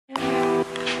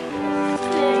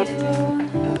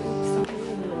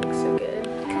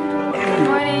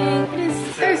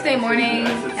Thursday morning,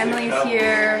 Emily's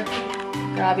here.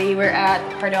 Robbie, we're at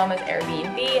Pardomas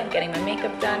Airbnb. I'm getting my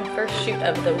makeup done. First shoot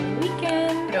of the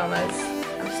weekend. Pardomas.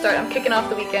 I'm kicking off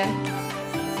the weekend.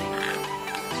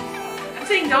 I'm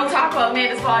saying don't talk about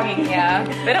Amanda's vlogging. Yeah,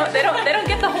 they don't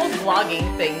get the whole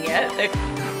vlogging thing yet.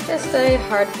 Just a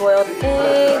hard-boiled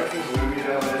egg.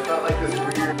 It's not like this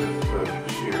weird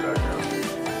sheer background.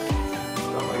 It's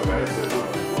not like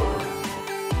that.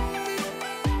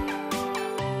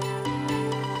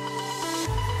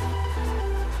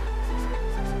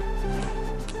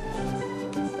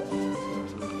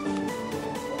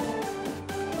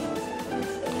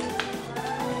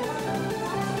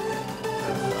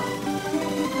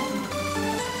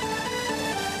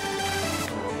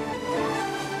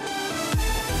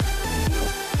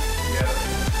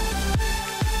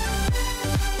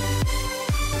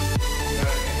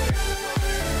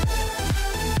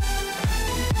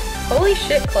 Holy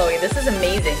shit, Chloe, this is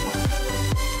amazing.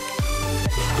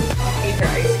 Eat her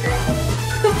ice cream.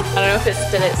 I don't know if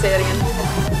it's, did it say that again?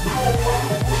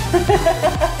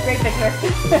 Great picture.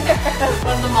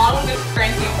 When the model gets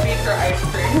cranky, feed her ice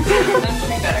cream. Then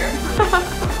she'll be better.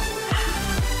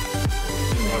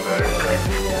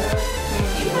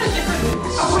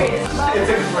 Oh wait, it's not.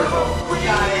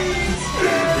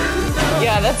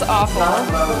 Yeah, that's awful.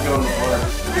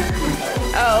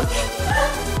 Oh.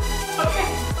 Okay.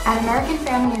 At American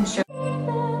Family Insurance.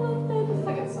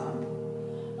 Second song.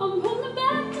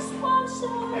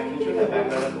 Can you turn that back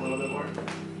up a little bit more?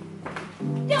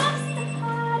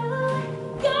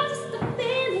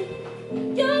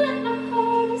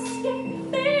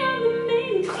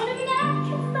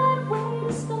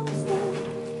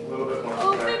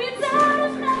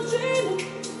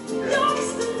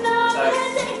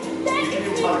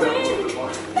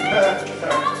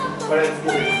 But it's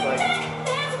good. It's like,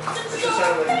 it just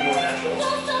sounded like more natural.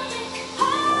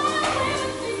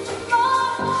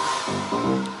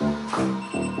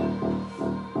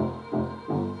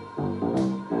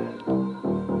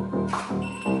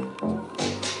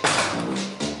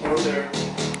 Over there.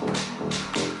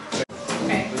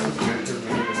 Okay. This is good because we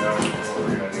need to know what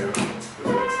we're going to do.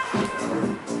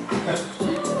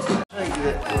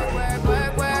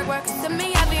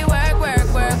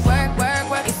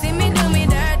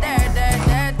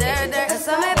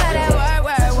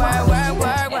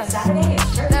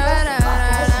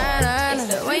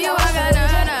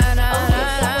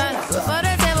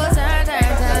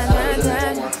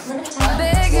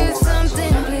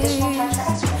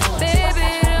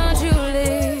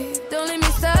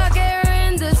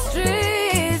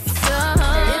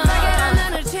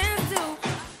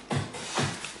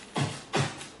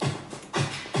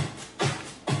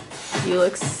 You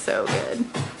look so good.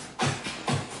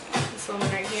 This woman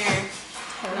right here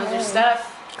knows her stuff.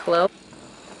 Chloe.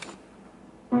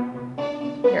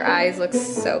 Your eyes look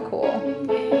so cool.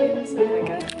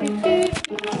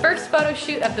 First photo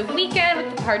shoot of the weekend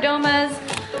with the Pardomas.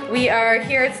 We are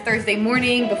here, it's Thursday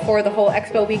morning before the whole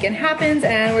expo weekend happens,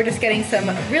 and we're just getting some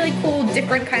really cool,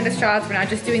 different kind of shots. We're not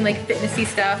just doing like fitnessy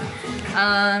stuff.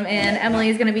 And Emily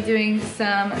is gonna be doing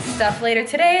some stuff later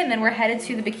today, and then we're headed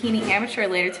to the Bikini Amateur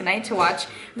later tonight to watch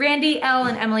Randy, Elle,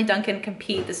 and Emily Duncan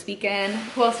compete this weekend.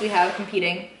 Who else do we have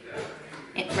competing?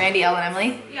 Randy, Elle, and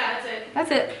Emily? Yeah, that's it.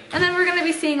 That's it. And then we're gonna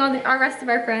be seeing all our rest of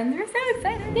our friends. We're so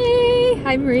excited. Yay!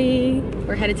 Hi, Marie.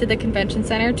 We're headed to the convention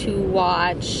center to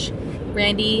watch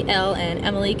Randy, Elle, and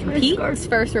Emily compete.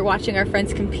 First, we're watching our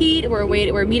friends compete. We're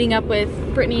meeting up with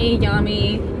Brittany,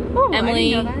 Yami,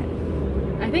 Emily. I didn't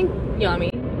know that. I think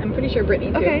Yami. I'm pretty sure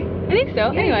Brittany too. Okay. I think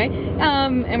so. Yay. Anyway,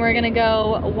 and we're gonna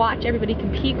go watch everybody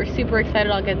compete. We're super excited.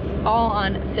 I'll get all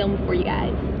on film for you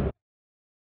guys.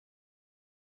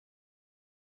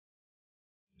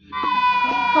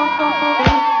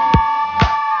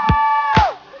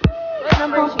 What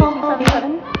number is she?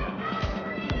 277?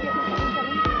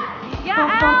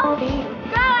 Yeah, Elle! Go, Elle!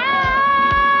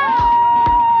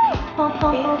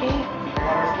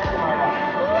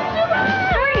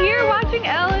 We're here watching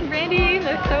Elle and Randy.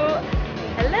 They're so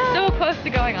close to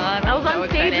going on. Elle's on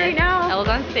stage right now. Elle's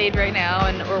on stage right now,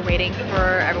 and we're waiting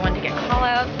for everyone to get call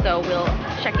outs, so we'll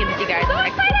check in with you guys. So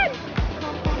excited!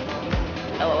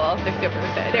 LOL, they're super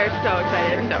excited. They're so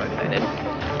excited. They're so excited.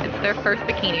 It's their first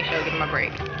bikini show. Give them a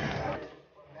break.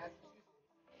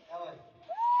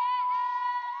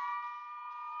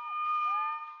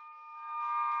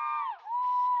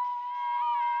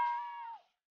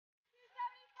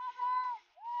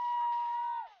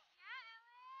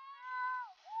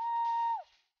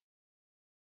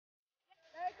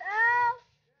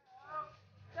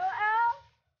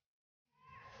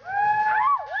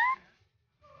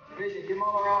 Give them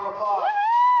all a round of applause.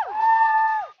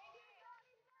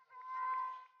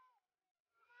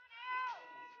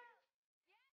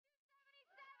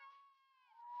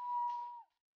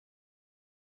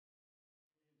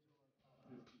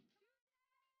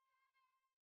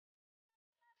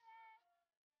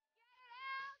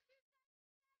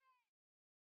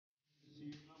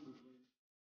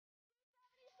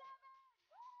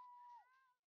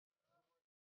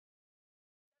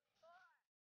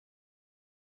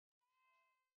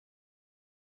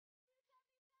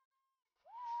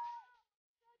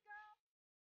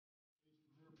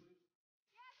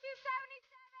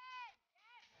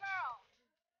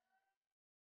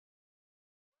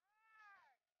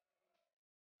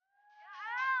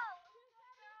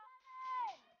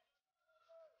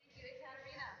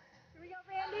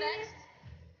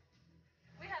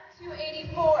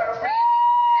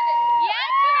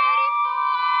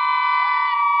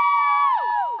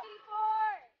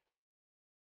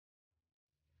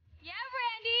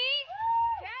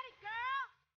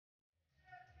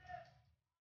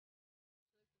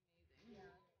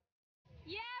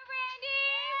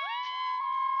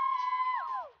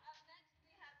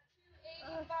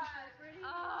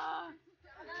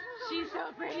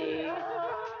 so pretty.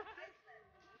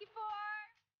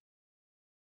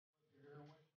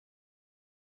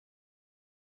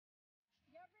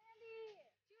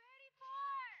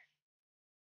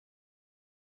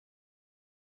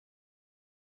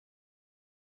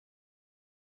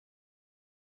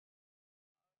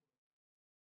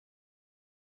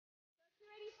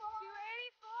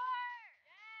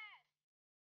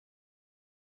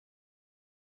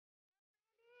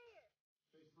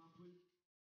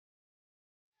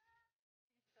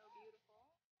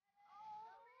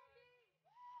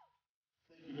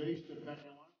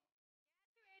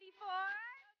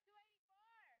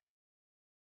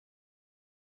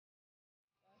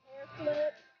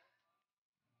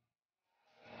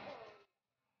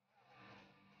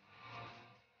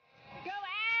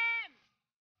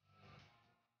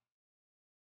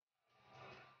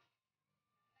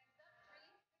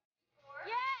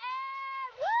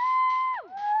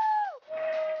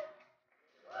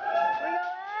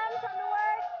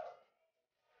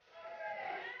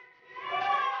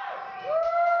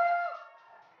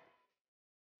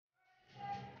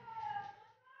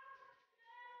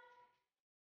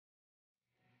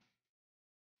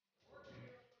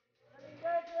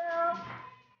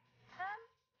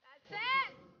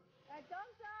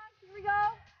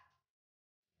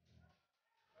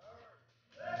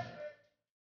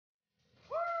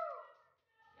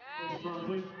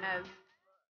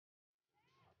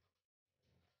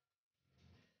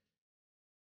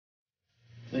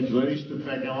 Thank you, ladies. Step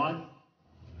back in line.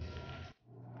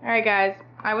 Alright guys,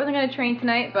 I wasn't going to train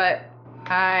tonight, but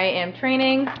I am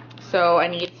training, so I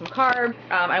need some carbs.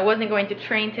 I wasn't going to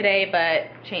train today, but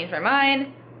changed my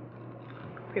mind.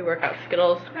 Pre-workout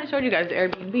Skittles. I showed you guys the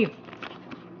Airbnb.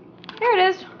 Here it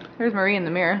is. There's Marie in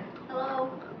the mirror.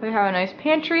 Hello. We have a nice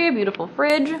pantry, a beautiful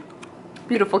fridge,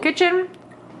 beautiful kitchen,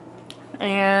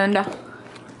 and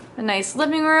a nice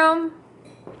living room,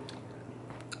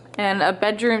 and a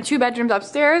bedroom, 2 bedrooms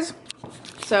upstairs.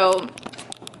 So,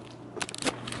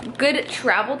 good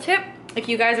travel tip, if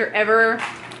you guys are ever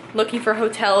looking for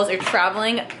hotels or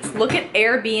traveling, look at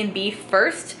Airbnb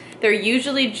first. They're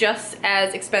usually just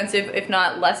as expensive, if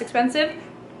not less expensive,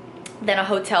 than a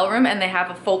hotel room, and they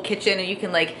have a full kitchen, and you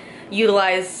can like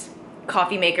utilize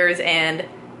coffee makers and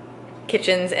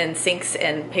kitchens and sinks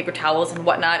and paper towels and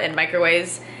whatnot and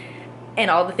microwaves and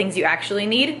all the things you actually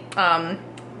need.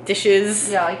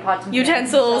 Dishes, Yeah, like pots and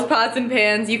utensils, pots and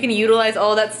pans. You can utilize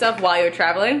all that stuff while you're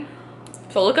traveling.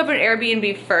 So look up an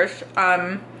Airbnb first.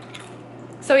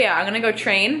 So yeah, I'm gonna go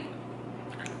train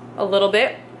a little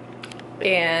bit,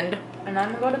 and then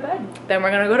I'm gonna go to bed. then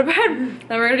we're gonna go to bed.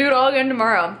 Then we're gonna do it all again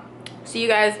tomorrow. See you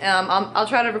guys. I'll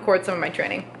try to record some of my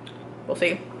training. We'll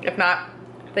see. If not,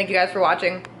 thank you guys for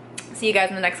watching. See you guys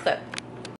in the next clip.